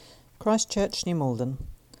Christ Church, New Malden,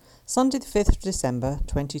 Sunday the 5th of December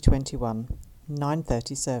 2021,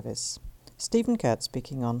 9:30 service. Stephen Kurt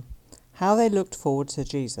speaking on How They Looked Forward to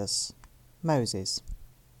Jesus. Moses.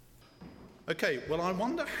 Okay, well, I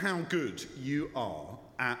wonder how good you are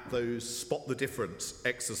at those spot the difference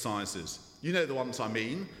exercises. You know the ones I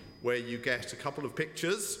mean, where you get a couple of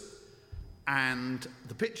pictures and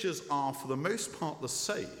the pictures are for the most part the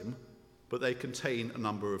same, but they contain a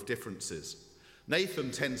number of differences. Nathan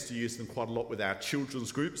tends to use them quite a lot with our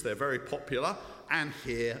children's groups. They're very popular, and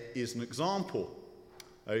here is an example.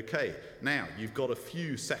 Okay, now you've got a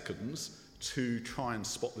few seconds to try and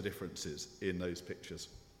spot the differences in those pictures.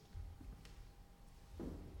 I'm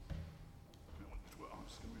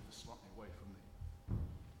just going to move this slightly away from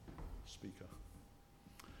the speaker.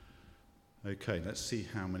 Okay, let's see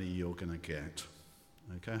how many you're going to get.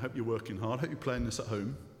 Okay, I hope you're working hard. I hope you're playing this at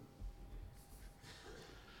home.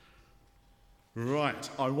 Right,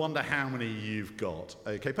 I wonder how many you've got.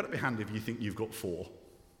 Okay, put up your hand if you think you've got 4.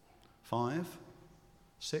 5?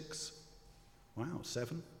 6? Wow,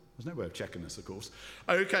 7? There's no way of checking this, of course.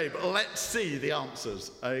 Okay, but let's see the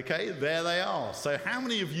answers. Okay, there they are. So how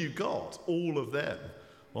many of you got all of them?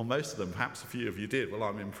 Well, most of them, perhaps a few of you did. Well,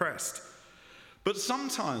 I'm impressed. But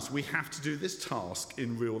sometimes we have to do this task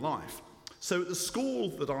in real life. So at the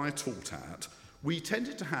school that I taught at, we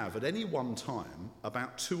tended to have at any one time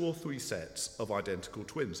about 2 or 3 sets of identical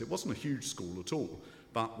twins. It wasn't a huge school at all,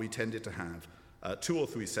 but we tended to have 2 or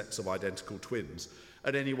 3 sets of identical twins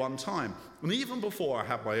at any one time. And even before I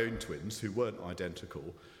had my own twins, who weren't identical,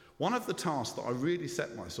 one of the tasks that I really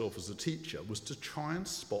set myself as a teacher was to try and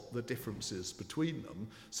spot the differences between them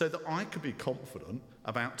so that I could be confident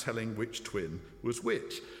about telling which twin was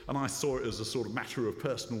which. And I saw it as a sort of matter of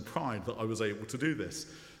personal pride that I was able to do this.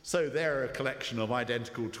 So they're a collection of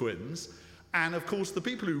identical twins. And of course, the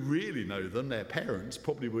people who really know them, their parents,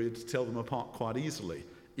 probably would tell them apart quite easily,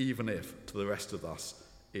 even if, to the rest of us,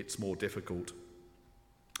 it's more difficult.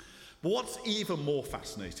 But what's even more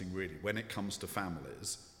fascinating, really, when it comes to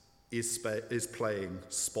families, is playing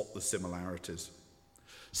spot the similarities.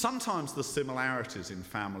 Sometimes the similarities in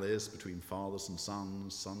families between fathers and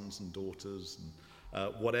sons and daughters,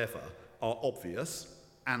 and whatever, are obvious,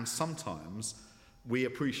 and sometimes we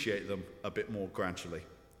appreciate them a bit more gradually.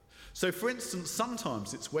 So, for instance,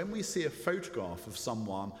 sometimes it's when we see a photograph of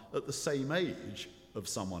someone at the same age of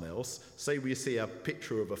someone else, say we see a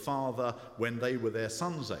picture of a father when they were their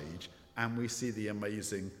son's age, and we see the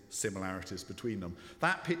amazing similarities between them.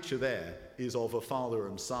 That picture there is of a father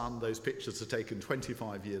and son. Those pictures are taken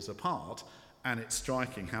 25 years apart, and it's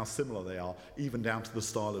striking how similar they are, even down to the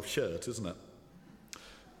style of shirt, isn't it?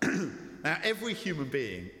 Now, every human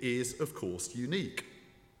being is, of course, unique.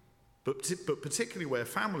 But particularly where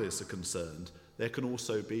families are concerned, there can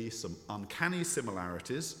also be some uncanny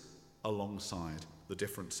similarities alongside the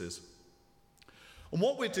differences. And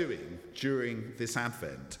what we're doing during this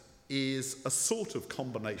Advent is a sort of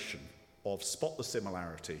combination of spot the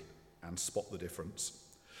similarity and spot the difference.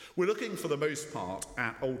 We're looking for the most part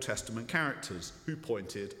at Old Testament characters who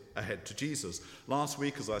pointed ahead to Jesus. Last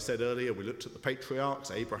week, as I said earlier, we looked at the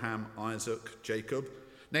patriarchs, Abraham, Isaac, Jacob.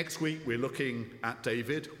 Next week, we're looking at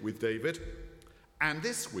David with David. And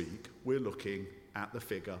this week, we're looking at the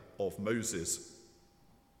figure of Moses.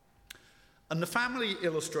 And the family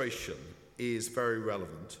illustration is very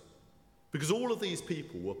relevant because all of these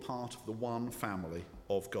people were part of the one family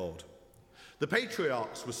of God. The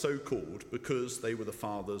patriarchs were so called because they were the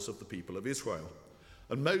fathers of the people of Israel.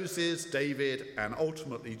 And Moses, David, and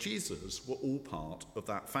ultimately Jesus were all part of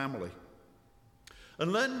that family.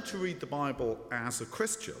 And learning to read the Bible as a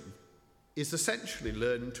Christian is essentially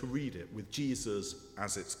learning to read it with Jesus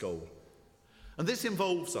as its goal. And this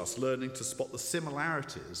involves us learning to spot the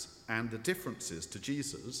similarities and the differences to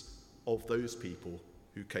Jesus of those people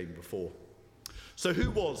who came before. So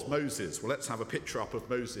who was Moses? Well, let's have a picture up of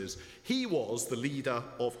Moses. He was the leader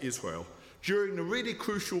of Israel during the really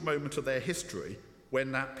crucial moment of their history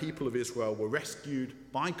when that people of Israel were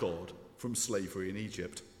rescued by God from slavery in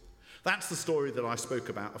Egypt. That's the story that I spoke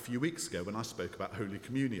about a few weeks ago when I spoke about Holy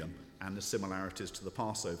Communion and the similarities to the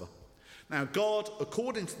Passover. Now, God,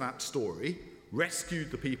 according to that story,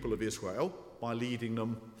 rescued the people of Israel by leading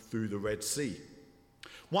them through the Red Sea.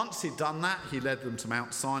 Once he'd done that, he led them to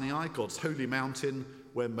Mount Sinai, God's holy mountain,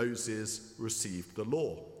 where Moses received the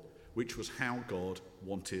law, which was how God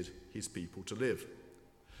wanted his people to live.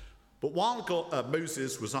 But while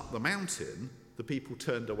Moses was up the mountain, the people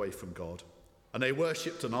turned away from God, and they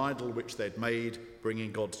worshipped an idol which they'd made,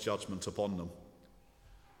 bringing God's judgment upon them.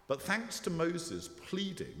 But thanks to Moses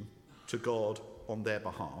pleading to God on their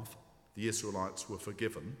behalf, the Israelites were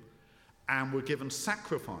forgiven, and were given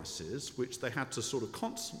sacrifices which they had to sort of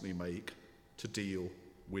constantly make to deal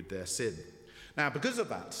with their sin. Now, because of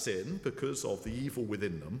that sin, because of the evil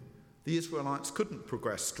within them, the Israelites couldn't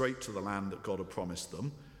progress straight to the land that God had promised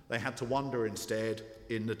them. They had to wander instead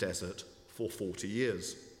in the desert for 40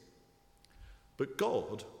 years. But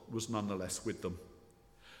God was nonetheless with them.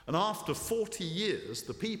 And after 40 years,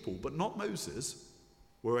 the people, but not Moses,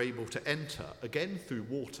 were able to enter, again through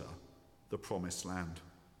water, the promised land.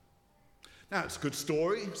 Now, it's a good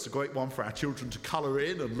story. It's a great one for our children to colour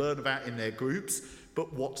in and learn about in their groups.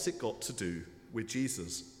 But what's it got to do with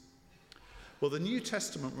Jesus? Well, the New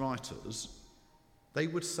Testament writers, they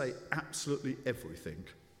would say absolutely everything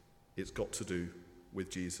it's got to do with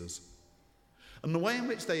Jesus. And the way in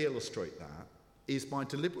which they illustrate that is by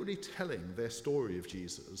deliberately telling their story of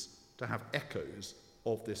Jesus to have echoes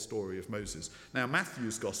of this story of Moses. Now,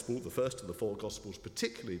 Matthew's Gospel, the first of the four Gospels,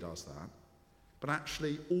 particularly does that, but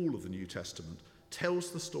actually all of the New Testament tells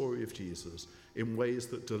the story of Jesus in ways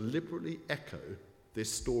that deliberately echo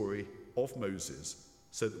this story of Moses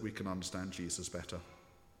so that we can understand Jesus better.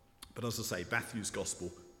 But as I say, Matthew's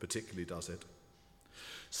Gospel particularly does it.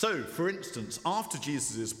 So, for instance, after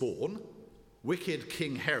Jesus is born, wicked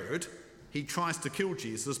King Herod, he tries to kill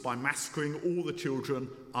Jesus by massacring all the children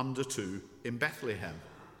under 2 in Bethlehem.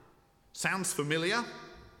 Sounds familiar?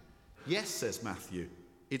 Yes, says Matthew.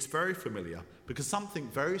 It's very familiar because something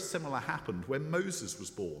very similar happened when Moses was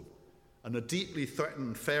born, and a deeply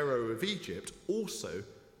threatened Pharaoh of Egypt also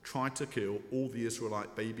tried to kill all the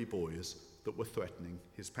Israelite baby boys that were threatening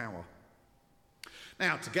his power.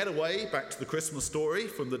 Now, to get away, back to the Christmas story,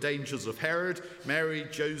 from the dangers of Herod, Mary,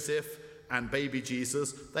 Joseph, and baby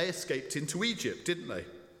Jesus, they escaped into Egypt, didn't they?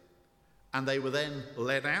 And they were then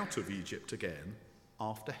led out of Egypt again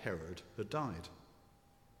after Herod had died.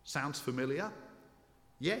 Sounds familiar?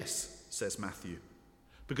 Yes, says Matthew,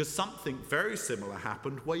 because something very similar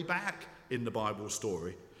happened way back in the Bible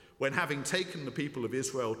story, when having taken the people of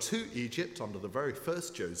Israel to Egypt under the very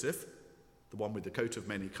first Joseph, the one with the coat of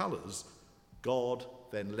many colours, God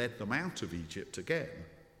then led them out of Egypt again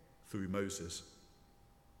through Moses.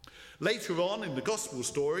 Later on in the Gospel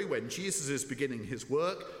story, when Jesus is beginning his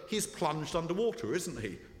work, he's plunged underwater, isn't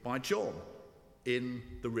he, by John in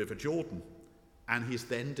the River Jordan. And he's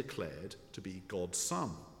then declared to be God's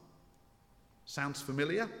son. Sounds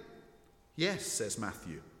familiar? Yes, says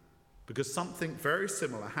Matthew, because something very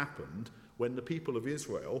similar happened when the people of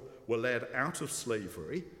Israel were led out of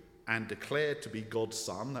slavery and declared to be God's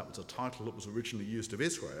son. That was a title that was originally used of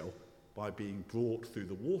Israel, by being brought through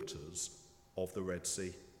the waters of the Red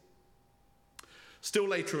Sea. Still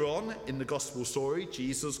later on in the Gospel story,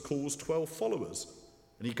 Jesus calls 12 followers,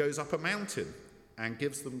 and he goes up a mountain and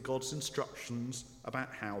gives them God's instructions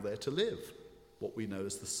about how they're to live, what we know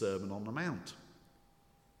as the Sermon on the Mount.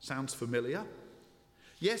 Sounds familiar?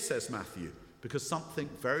 Yes, says Matthew, because something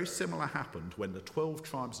very similar happened when the 12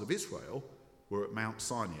 tribes of Israel were at Mount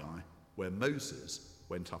Sinai, where Moses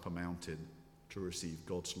went up a mountain to receive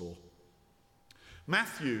God's law.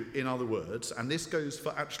 Matthew, in other words, and this goes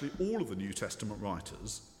for actually all of the New Testament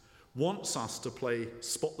writers, wants us to play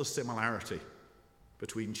spot the similarity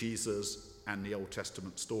between Jesus and the Old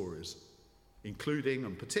Testament stories, including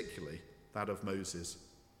and particularly that of Moses.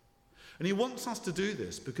 And he wants us to do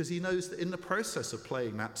this because he knows that in the process of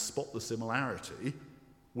playing that spot the similarity,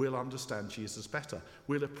 we'll understand Jesus better.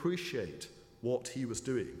 We'll appreciate what he was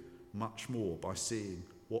doing much more by seeing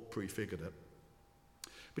what prefigured it.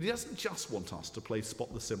 But he doesn't just want us to play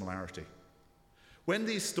spot the similarity. When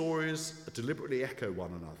these stories deliberately echo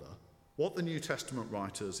one another, what the New Testament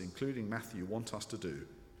writers, including Matthew, want us to do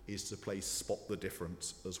is to play spot the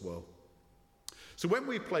difference as well. So when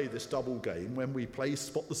we play this double game, when we play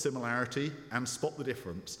spot the similarity and spot the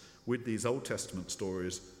difference with these Old Testament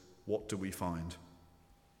stories, what do we find?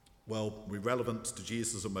 Well, with relevance to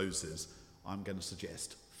Jesus and Moses, I'm going to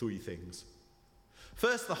suggest 3 things.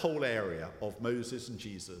 First, the whole area of Moses and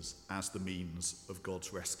Jesus as the means of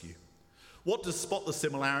God's rescue. What does spot the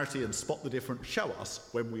similarity and spot the difference show us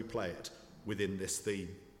when we play it within this theme?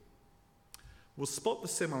 Well, spot the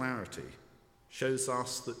similarity shows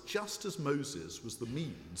us that just as Moses was the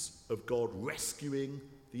means of God rescuing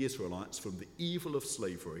the Israelites from the evil of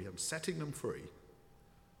slavery and setting them free,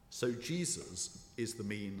 so Jesus is the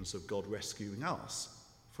means of God rescuing us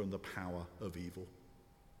from the power of evil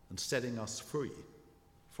and setting us free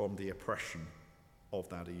from the oppression of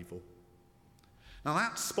that evil. Now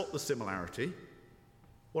that's spot the similarity.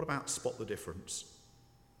 What about spot the difference?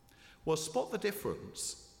 Well, spot the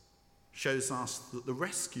difference shows us that the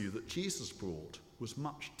rescue that Jesus brought was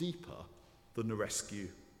much deeper than the rescue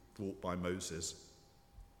brought by Moses.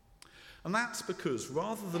 And that's because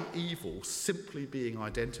rather than evil simply being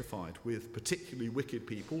identified with particularly wicked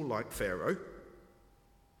people like Pharaoh,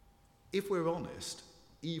 if we're honest,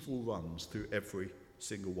 evil runs through every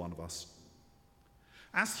single one of us.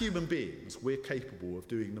 As human beings, we're capable of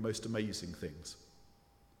doing the most amazing things.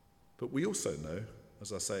 But we also know,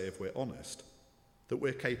 as I say, if we're honest, that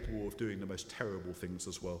we're capable of doing the most terrible things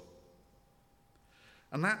as well.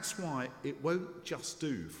 And that's why it won't just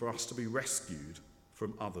do for us to be rescued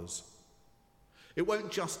from others. It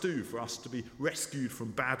won't just do for us to be rescued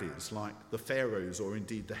from baddies like the Pharaohs or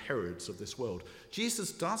indeed the Herods of this world.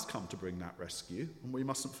 Jesus does come to bring that rescue, and we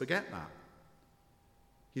mustn't forget that.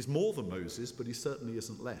 He's more than Moses, but he certainly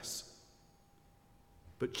isn't less.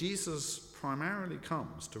 But Jesus primarily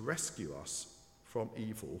comes to rescue us from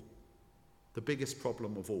evil, the biggest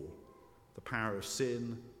problem of all, the power of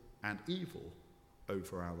sin and evil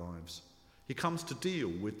over our lives. He comes to deal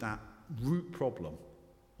with that root problem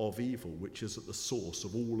of evil, which is at the source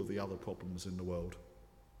of all of the other problems in the world.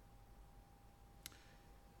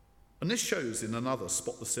 And this shows in another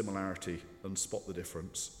spot the similarity and spot the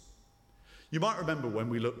difference. You might remember when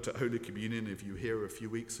we looked at Holy Communion, if you were here a few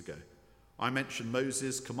weeks ago, I mentioned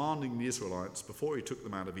Moses commanding the Israelites before he took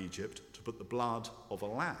them out of Egypt to put the blood of a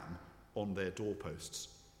lamb on their doorposts.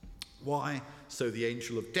 Why? So the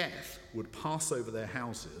angel of death would pass over their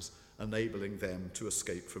houses, enabling them to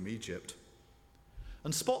escape from Egypt.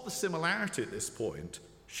 And spot the similarity at this point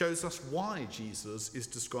shows us why Jesus is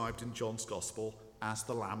described in John's Gospel as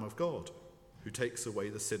the Lamb of God, who takes away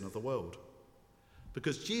the sin of the world.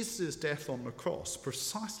 Because Jesus' death on the cross,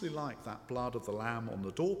 precisely like that blood of the Lamb on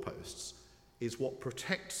the doorposts, is what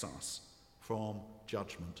protects us from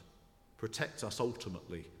judgment, protects us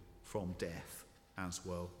ultimately from death as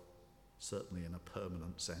well, certainly in a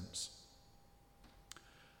permanent sense.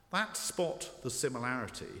 That spot the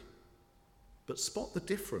similarity, but spot the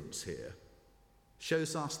difference here,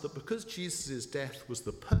 shows us that because Jesus' death was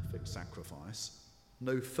the perfect sacrifice,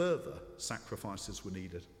 no further sacrifices were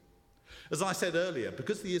needed. As I said earlier,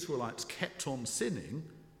 because the Israelites kept on sinning,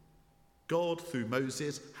 God, through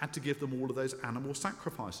Moses, had to give them all of those animal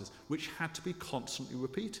sacrifices, which had to be constantly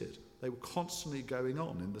repeated. They were constantly going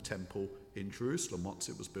on in the temple in Jerusalem once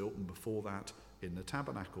it was built, and before that in the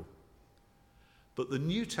tabernacle. But the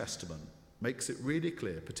New Testament makes it really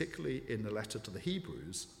clear, particularly in the letter to the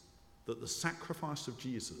Hebrews, that the sacrifice of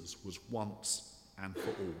Jesus was once and for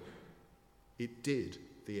all. It did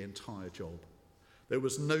the entire job. There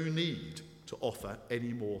was no need to offer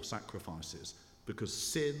any more sacrifices because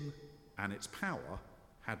sin and its power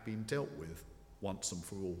had been dealt with once and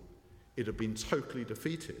for all. It had been totally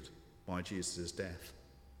defeated by Jesus' death.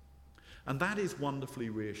 And that is wonderfully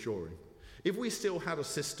reassuring. If we still had a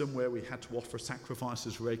system where we had to offer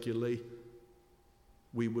sacrifices regularly,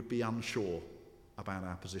 we would be unsure about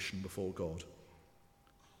our position before God.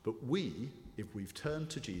 But we, if we've turned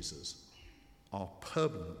to Jesus, are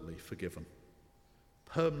permanently forgiven,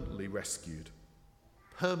 permanently rescued,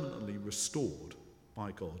 permanently restored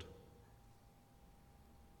by God.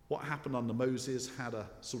 What happened under Moses had a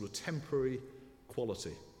sort of temporary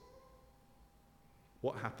quality.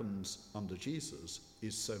 What happens under Jesus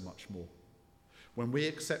is so much more. When we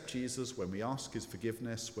accept Jesus, when we ask his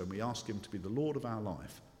forgiveness, when we ask him to be the Lord of our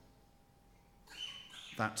life,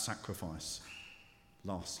 that sacrifice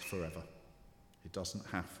lasts forever. It doesn't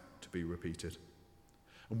have to be repeated.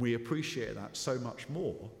 And we appreciate that so much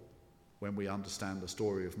more when we understand the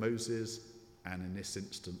story of Moses and in this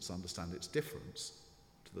instance understand its difference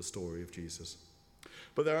to the story of Jesus.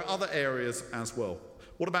 But there are other areas as well.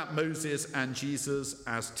 What about Moses and Jesus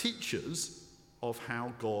as teachers of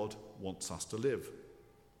how God wants us to live?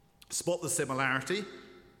 Spot the similarity,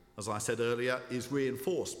 as I said earlier, is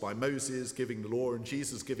reinforced by Moses giving the law and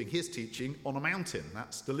Jesus giving his teaching on a mountain.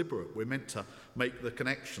 That's deliberate. We're meant to make the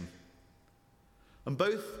connection. And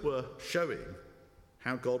both were showing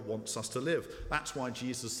how God wants us to live. That's why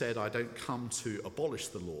Jesus said, I don't come to abolish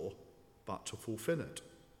the law, but to fulfill it.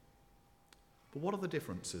 But what are the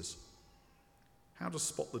differences? How does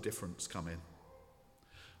spot the difference come in?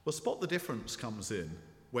 Well, spot the difference comes in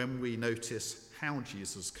when we notice how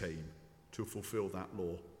Jesus came to fulfill that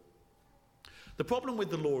law. The problem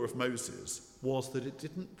with the law of Moses was that it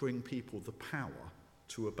didn't bring people the power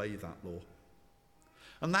to obey that law.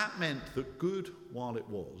 And that meant that good while it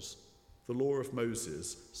was, the law of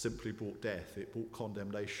Moses simply brought death, it brought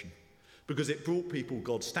condemnation. Because it brought people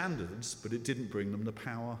God's standards, but it didn't bring them the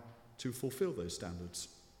power to fulfill those standards.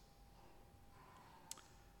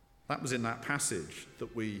 That was in that passage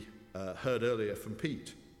that we heard earlier from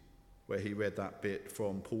Pete, where he read that bit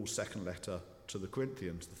from Paul's second letter to the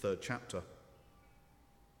Corinthians, the 3rd chapter.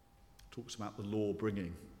 talks about the law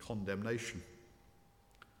bringing condemnation.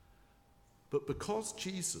 But because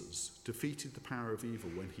Jesus defeated the power of evil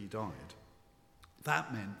when he died,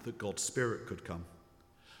 that meant that God's Spirit could come.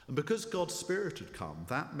 And because God's Spirit had come,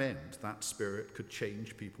 that meant that Spirit could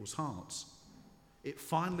change people's hearts. It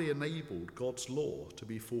finally enabled God's law to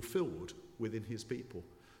be fulfilled within his people,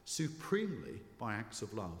 supremely by acts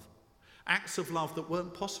of love. Acts of love that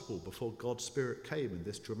weren't possible before God's Spirit came in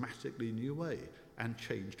this dramatically new way and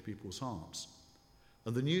changed people's hearts.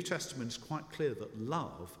 And the New Testament is quite clear that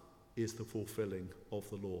love is the fulfilling of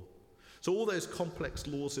the law. So all those complex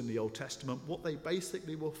laws in the Old Testament, what they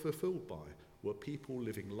basically were fulfilled by were people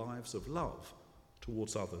living lives of love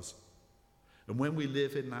towards others. And when we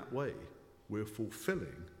live in that way, we're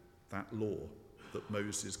fulfilling that law that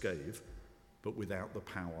Moses gave, but without the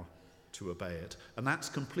power to obey it. And that's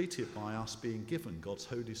completed by us being given God's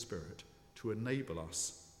Holy Spirit to enable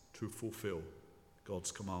us to fulfill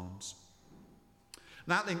God's commands. And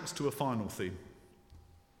that links to a final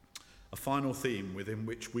theme within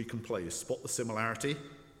which we can place spot the similarity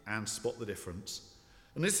and spot the difference.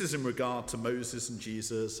 And this is in regard to Moses and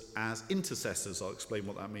Jesus as intercessors. I'll explain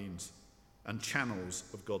what that means. And channels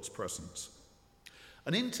of God's presence.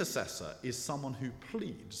 An intercessor is someone who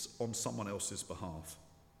pleads on someone else's behalf.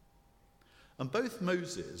 And both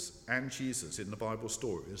Moses and Jesus in the Bible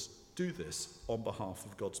stories do this on behalf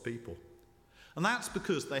of God's people. And that's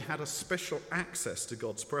because they had a special access to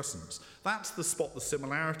God's presence. That's the spot the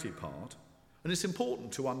similarity part. And it's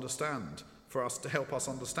important to understand, for us to help us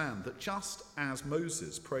understand, that just as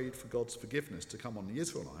Moses prayed for God's forgiveness to come on the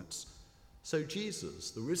Israelites, so Jesus,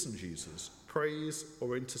 the risen Jesus, prays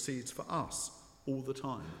or intercedes for us all the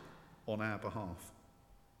time on our behalf.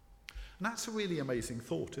 And that's a really amazing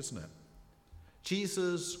thought, isn't it?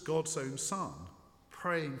 Jesus, God's own Son,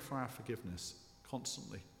 praying for our forgiveness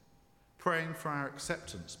constantly, praying for our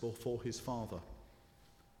acceptance before his Father,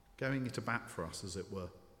 going to bat for us, as it were,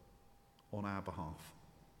 on our behalf.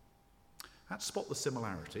 That's spot the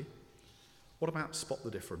similarity. What about spot the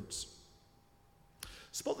difference?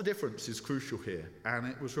 Spot the difference is crucial here, and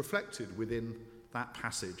it was reflected within that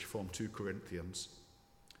passage from 2 Corinthians.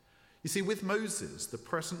 You see, with Moses, the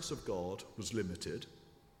presence of God was limited,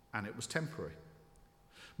 and it was temporary.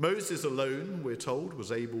 Moses alone, we're told,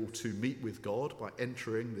 was able to meet with God by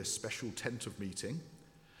entering this special tent of meeting.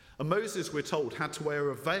 And Moses, we're told, had to wear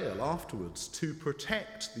a veil afterwards to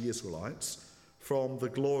protect the Israelites from the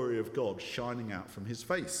glory of God shining out from his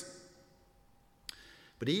face.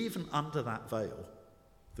 But even under that veil,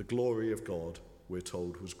 the glory of God, we're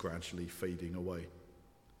told, was gradually fading away.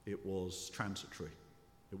 It was transitory.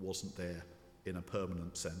 It wasn't there in a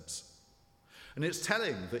permanent sense. And it's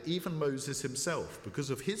telling that even Moses himself, because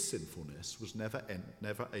of his sinfulness, was never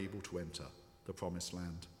able to enter the promised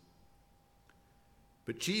land.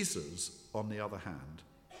 But Jesus, on the other hand,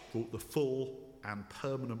 brought the full and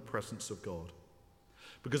permanent presence of God.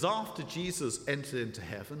 Because after Jesus entered into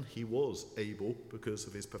heaven, he was able, because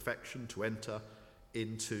of his perfection, to enter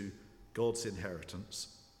into God's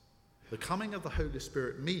inheritance. The coming of the Holy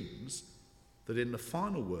Spirit means that in the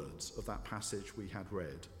final words of that passage we had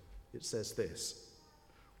read, it says this: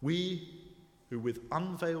 "We who with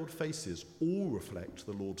unveiled faces all reflect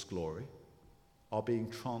the Lord's glory are being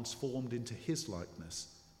transformed into his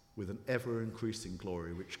likeness with an ever-increasing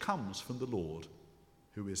glory which comes from the Lord,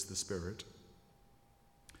 who is the Spirit."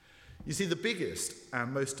 You see, the biggest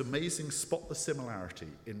and most amazing spot the similarity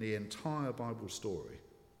in the entire Bible story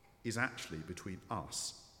is actually between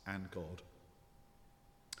us and God.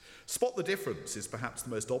 Spot the difference is perhaps the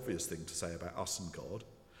most obvious thing to say about us and God,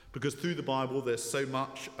 because through the Bible there's so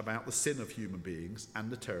much about the sin of human beings and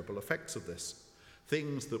the terrible effects of this,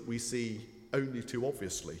 things that we see only too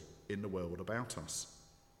obviously in the world about us.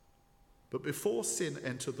 But before sin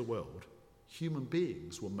entered the world, human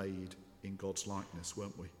beings were made in God's likeness,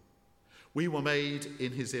 weren't we? We were made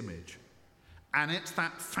in his image. And it's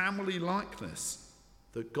that family likeness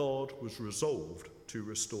that God was resolved to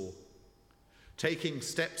restore. Taking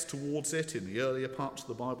steps towards it in the earlier parts of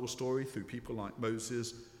the Bible story through people like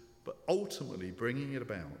Moses, but ultimately bringing it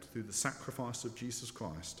about through the sacrifice of Jesus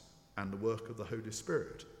Christ and the work of the Holy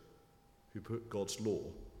Spirit, who put God's law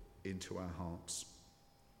into our hearts.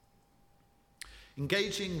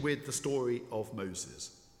 Engaging with the story of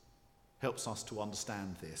Moses helps us to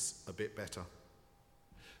understand this a bit better,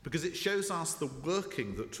 because it shows us the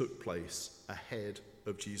working that took place ahead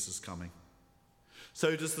of Jesus' coming.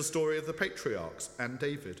 So does the story of the patriarchs and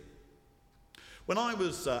David. When I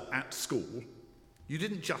was at school, you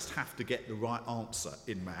didn't just have to get the right answer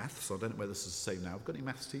in maths. I don't know whether this is the same now. Have we got any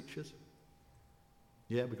maths teachers?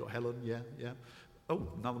 Yeah, we've got Helen, yeah. Oh,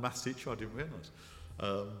 another maths teacher, I didn't realise.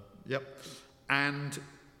 Yep. And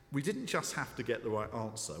we didn't just have to get the right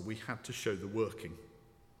answer, we had to show the working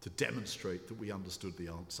to demonstrate that we understood the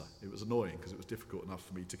answer. It was annoying because it was difficult enough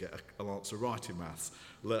for me to get an answer right in maths,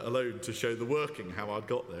 let alone to show the working, how I'd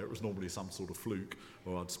got there. It was normally some sort of fluke,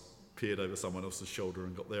 or I'd peered over someone else's shoulder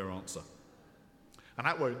and got their answer. And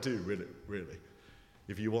that won't do, really.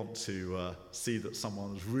 If you want to see that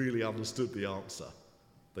someone has really understood the answer,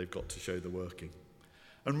 they've got to show the working.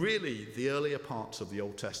 And really, the earlier parts of the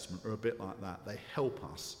Old Testament are a bit like that. They help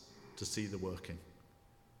us to see the working.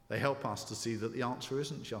 They help us to see that the answer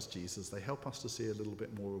isn't just Jesus. They help us to see a little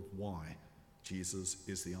bit more of why Jesus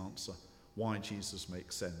is the answer, why Jesus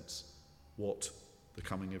makes sense, what the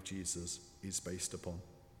coming of Jesus is based upon.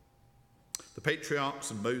 The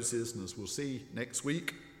patriarchs and Moses, and as we'll see next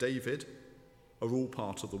week, David, are all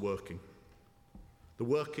part of the working. The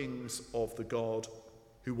workings of the God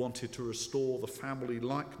who wanted to restore the family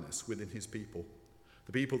likeness within his people.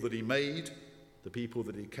 The people that he made, the people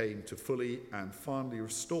that he came to fully and finally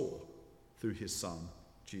restore through his Son,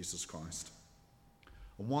 Jesus Christ.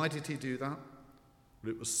 And why did he do that?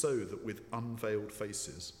 Well, it was so that with unveiled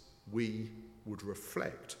faces, we would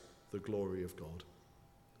reflect the glory of God.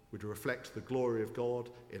 We'd reflect the glory of God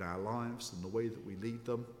in our lives and the way that we lead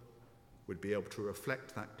them. We'd be able to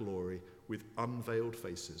reflect that glory with unveiled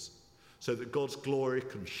faces, so that God's glory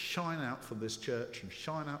can shine out from this church and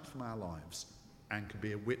shine out from our lives and can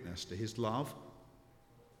be a witness to his love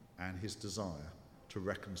and his desire to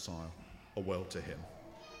reconcile a world to him.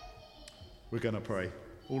 We're going to pray.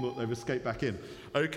 Oh, look, they've escaped back in. Okay.